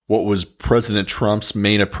What was President Trump's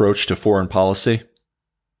main approach to foreign policy?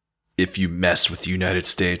 If you mess with the United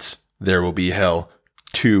States, there will be hell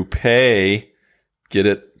to pay. Get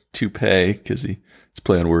it? To pay, because he's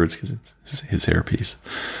playing words because it's his hairpiece.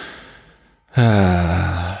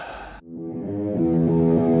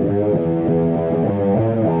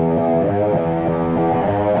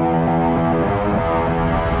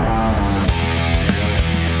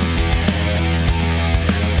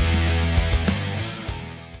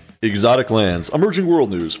 Exotic lands, emerging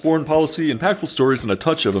world news, foreign policy, impactful stories, and a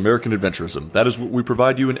touch of American adventurism. That is what we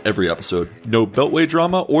provide you in every episode. No beltway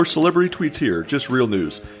drama or celebrity tweets here, just real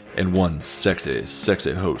news. And one sexy,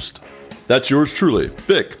 sexy host. That's yours truly,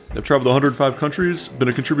 Vic. I've traveled to 105 countries, been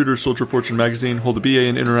a contributor to Soldier Fortune magazine, hold a BA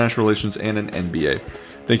in International Relations and an MBA.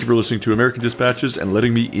 Thank you for listening to American Dispatches and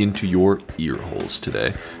letting me into your ear holes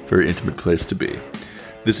today. Very intimate place to be.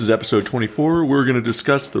 This is episode 24. We're going to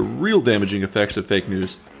discuss the real damaging effects of fake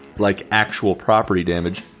news, like actual property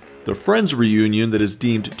damage, the Friends reunion that is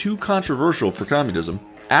deemed too controversial for communism,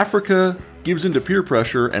 Africa gives into peer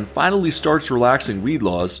pressure and finally starts relaxing weed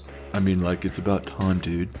laws. I mean, like, it's about time,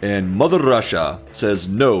 dude. And Mother Russia says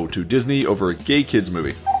no to Disney over a gay kids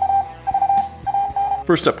movie.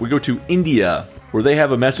 First up, we go to India, where they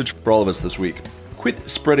have a message for all of us this week. Quit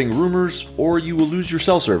spreading rumors, or you will lose your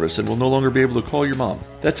cell service and will no longer be able to call your mom.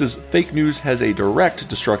 That says fake news has a direct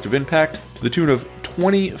destructive impact to the tune of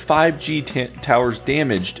 20 5G towers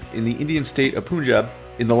damaged in the Indian state of Punjab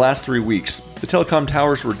in the last 3 weeks. The telecom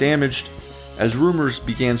towers were damaged as rumors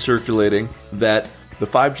began circulating that the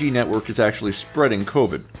 5G network is actually spreading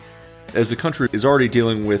COVID. As the country is already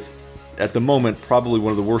dealing with, at the moment, probably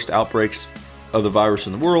one of the worst outbreaks of the virus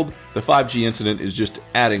in the world, the 5G incident is just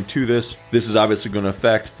adding to this. This is obviously going to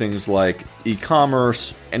affect things like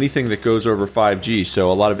e-commerce, anything that goes over 5G, so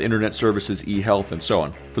a lot of internet services, e-health, and so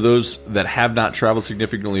on. For those that have not traveled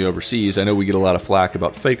significantly overseas, I know we get a lot of flack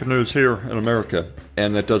about fake news here in America,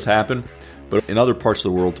 and that does happen, but in other parts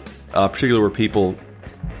of the world, particularly where people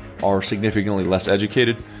are significantly less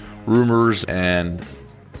educated, rumors and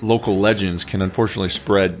local legends can unfortunately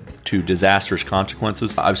spread to disastrous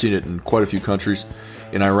consequences. I've seen it in quite a few countries.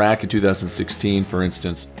 In Iraq in 2016, for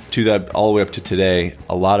instance, to that all the way up to today,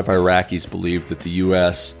 a lot of Iraqis believe that the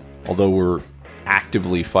U.S., although we're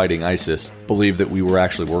actively fighting ISIS, believe that we were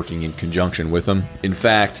actually working in conjunction with them. In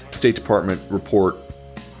fact, State Department report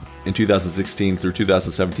in 2016 through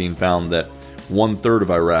 2017 found that 1/3 of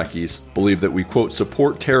Iraqis believe that we, quote,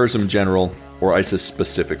 support terrorism in general or ISIS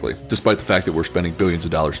specifically, despite the fact that we're spending billions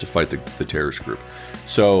of dollars to fight the terrorist group.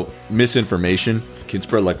 So misinformation can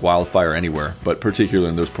spread like wildfire anywhere, but particularly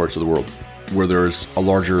in those parts of the world where there's a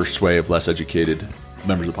larger sway of less educated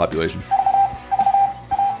members of the population.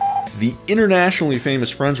 The internationally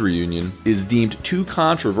famous Friends reunion is deemed too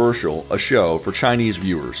controversial a show for Chinese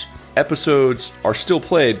viewers. Episodes are still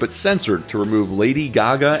played but censored to remove Lady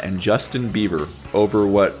Gaga and Justin Bieber over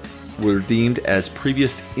what were deemed as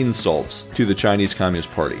previous insults to the Chinese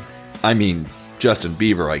Communist Party. I mean, Justin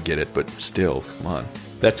Bieber, I get it, but still, come on.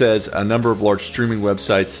 That says a number of large streaming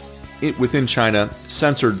websites within China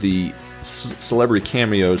censored the celebrity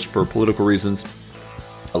cameos for political reasons.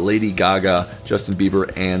 Lady Gaga, Justin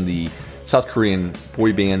Bieber, and the South Korean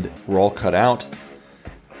boy band were all cut out.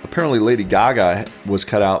 Apparently, Lady Gaga was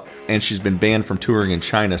cut out, and she's been banned from touring in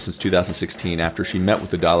China since 2016 after she met with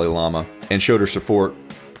the Dalai Lama and showed her support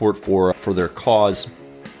for their cause.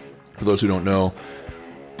 For those who don't know,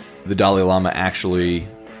 the Dalai Lama actually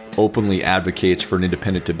openly advocates for an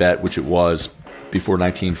independent Tibet, which it was before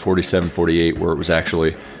 1947-48, where it was actually,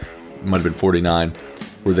 it might have been 49,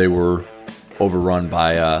 where they were overrun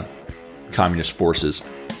by communist forces.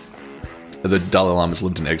 The Dalai Lama's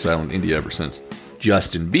lived in exile in India ever since.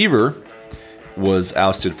 Justin Bieber was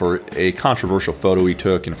ousted for a controversial photo he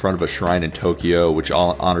took in front of a shrine in Tokyo, which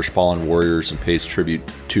honors fallen warriors and pays tribute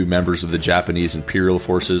to members of the Japanese imperial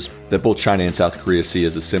forces that both China and South Korea see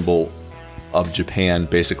as a symbol of Japan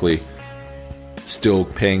basically still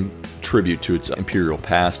paying tribute to its imperial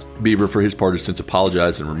past. Bieber, for his part, has since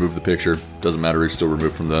apologized and removed the picture. Doesn't matter, he's still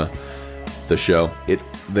removed from the show.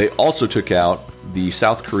 They also took out the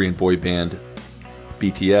South Korean boy band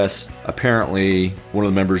BTS. Apparently, one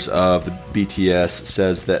of the members of the BTS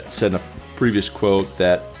said in a previous quote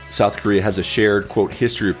that South Korea has a shared, quote,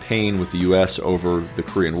 history of pain with the U.S. over the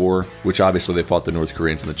Korean War, which obviously they fought the North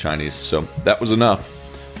Koreans and the Chinese. So that was enough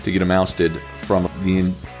to get him ousted from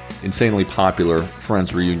the insanely popular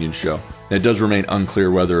Friends reunion show. And it does remain unclear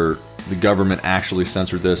whether the government actually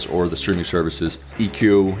censored this or the streaming services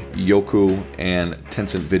EQ, Youku, and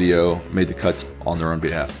Tencent Video made the cuts on their own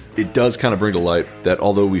behalf. It does kind of bring to light that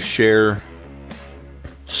although we share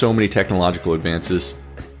so many technological advances,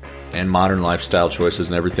 and modern lifestyle choices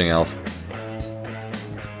and everything else,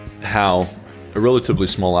 how a relatively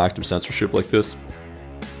small act of censorship like this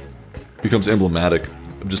becomes emblematic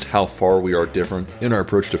of just how far we are different in our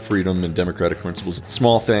approach to freedom and democratic principles.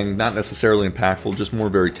 Small thing, not necessarily impactful, just more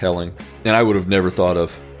very telling. And I would have never thought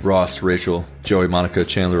of Ross, Rachel, Joey, Monica,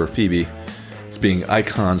 Chandler, or Phoebe as being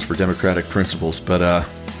icons for democratic principles, but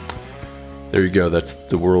there you go. That's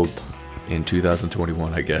the world in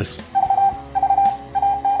 2021, I guess.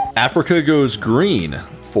 Africa goes green.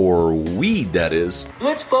 For weed, that is.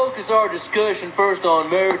 Let's focus our discussion first on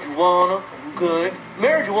marijuana, okay?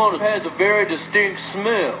 Marijuana has a very distinct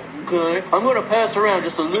smell, okay? I'm going to pass around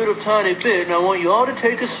just a little tiny bit, and I want you all to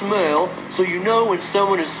take a smell so you know when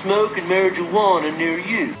someone is smoking marijuana near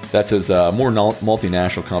you. That's as more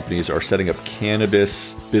multinational companies are setting up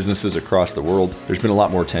cannabis businesses across the world. There's been a lot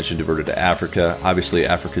more attention diverted to Africa. Obviously,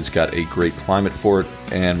 Africa's got a great climate for it,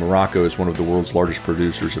 and Morocco is one of the world's largest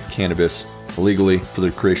producers of cannabis illegally for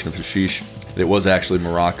the creation of hashish. It was actually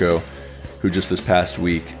Morocco who just this past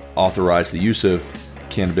week authorized the use of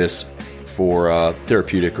cannabis for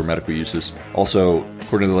therapeutic or medical uses. Also,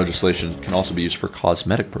 according to the legislation, it can also be used for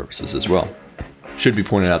cosmetic purposes as well. Should be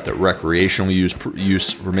pointed out that recreational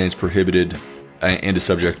use remains prohibited and is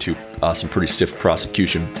subject to some pretty stiff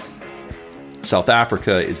prosecution. South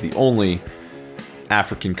Africa is the only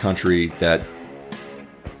African country that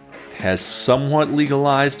has somewhat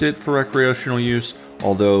legalized it for recreational use,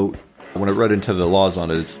 although when I read into the laws on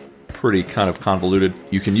it, it's pretty kind of convoluted.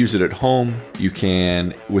 You can use it at home, you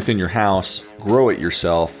can, within your house, grow it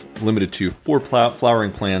yourself, limited to 4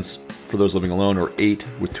 flowering plants for those living alone, or 8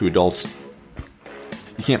 with 2 adults.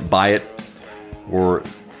 You can't buy it or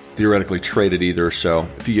theoretically trade it either, so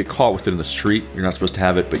if you get caught with it in the street, you're not supposed to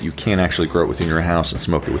have it, but you can actually grow it within your house and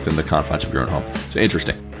smoke it within the confines of your own home. So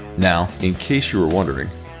interesting. Now, in case you were wondering,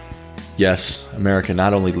 yes, America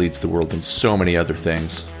not only leads the world in so many other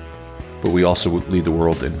things, but we also lead the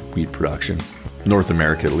world in weed production. North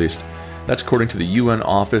America, at least. That's according to the UN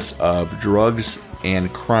Office of Drugs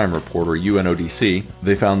and Crime Report, or UNODC.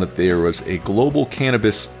 They found that there was a global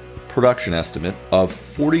cannabis production estimate of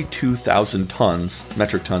 42,000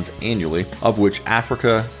 metric tons annually, of which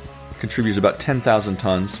Africa contributes about 10,000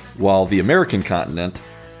 tons, while the American continent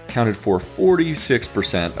accounted for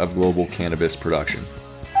 46% of global cannabis production.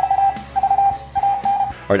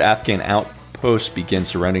 All right, Afghan outposts begin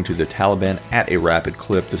surrendering to the Taliban at a rapid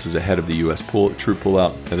clip. This is ahead of the U.S. troop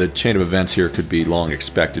pullout. Now, the chain of events here could be long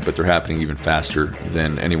expected, but they're happening even faster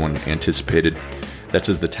than anyone anticipated. That's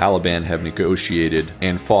as the Taliban have negotiated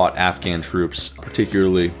and fought Afghan troops,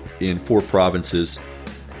 particularly in 4 provinces,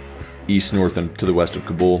 east, north, and to the west of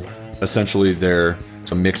Kabul. Essentially, they're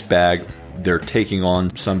a mixed bag. They're taking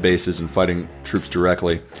on some bases and fighting troops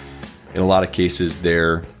directly. In a lot of cases,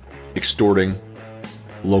 they're extorting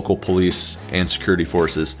local police and security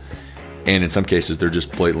forces, and in some cases they're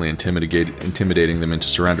just blatantly intimidating them into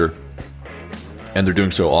surrender, and they're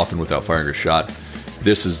doing so often without firing a shot.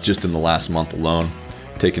 This is just in the last month alone,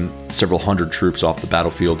 taken several hundred troops off the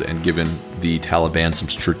battlefield and given the Taliban some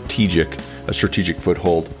strategic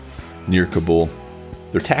foothold near Kabul.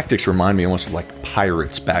 Their tactics remind me almost of like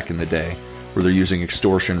pirates back in the day, where they're using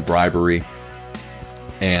extortion, bribery,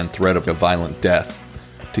 and threat of a violent death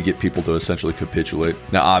to get people to essentially capitulate.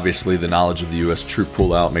 Now, obviously, the knowledge of the U.S. troop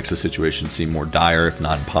pullout makes the situation seem more dire, if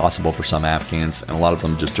not impossible, for some Afghans, and a lot of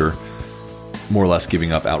them just are more or less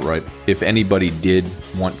giving up outright. If anybody did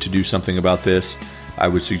want to do something about this, I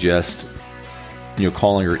would suggest,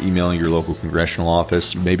 calling or emailing your local congressional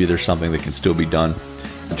office. Maybe there's something that can still be done.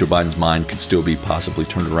 Joe Biden's mind could still be possibly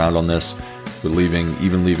turned around on this, but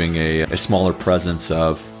leaving a smaller presence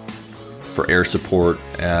for air support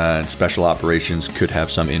and special operations could have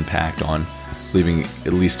some impact on leaving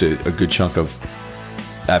at least a good chunk of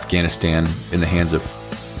Afghanistan in the hands of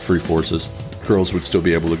free forces. Girls would still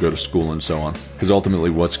be able to go to school and so on. Because ultimately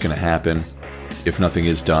what's going to happen, if nothing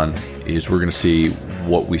is done, is we're going to see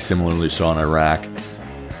what we similarly saw in Iraq,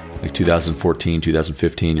 like 2014,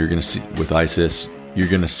 2015. You're going to see with ISIS, you're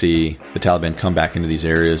going to see the Taliban come back into these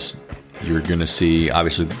areas. You're going to see,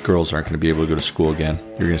 obviously, the girls aren't going to be able to go to school again.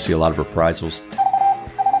 You're going to see a lot of reprisals.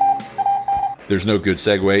 There's no good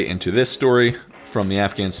segue into this story from the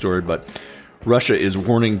Afghan story, but Russia is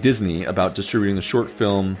warning Disney about distributing the short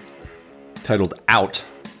film titled Out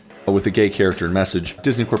with a gay character and message.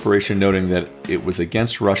 Disney Corporation noting that it was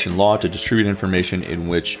against Russian law to distribute information in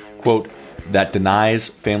which, quote, that denies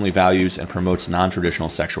family values and promotes non-traditional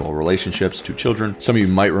sexual relationships to children. Some of you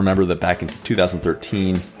might remember that back in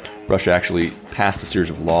 2013, Russia actually passed a series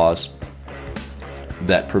of laws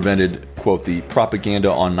that prevented, quote, the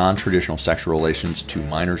propaganda on non-traditional sexual relations to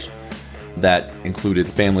minors. that included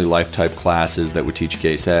family life type classes that would teach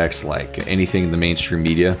gay sex, like anything in the mainstream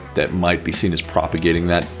media that might be seen as propagating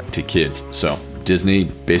that to kids. So Disney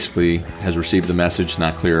basically has received the message. It's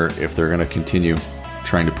not clear if they're going to continue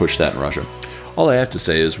trying to push that in Russia. All I have to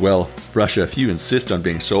say is, well, Russia, if you insist on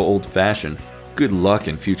being so old-fashioned, good luck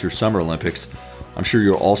in future Summer Olympics. I'm sure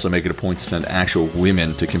you'll also make it a point to send actual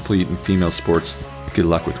women to compete in female sports. Good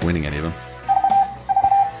luck with winning any of them.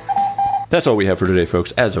 That's all we have for today,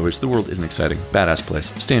 folks. As always, the world is an exciting, badass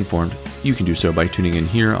place. Stay informed. You can do so by tuning in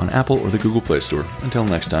here on Apple or the Google Play Store. Until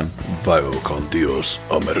next time, Vaya con Dios,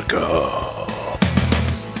 America.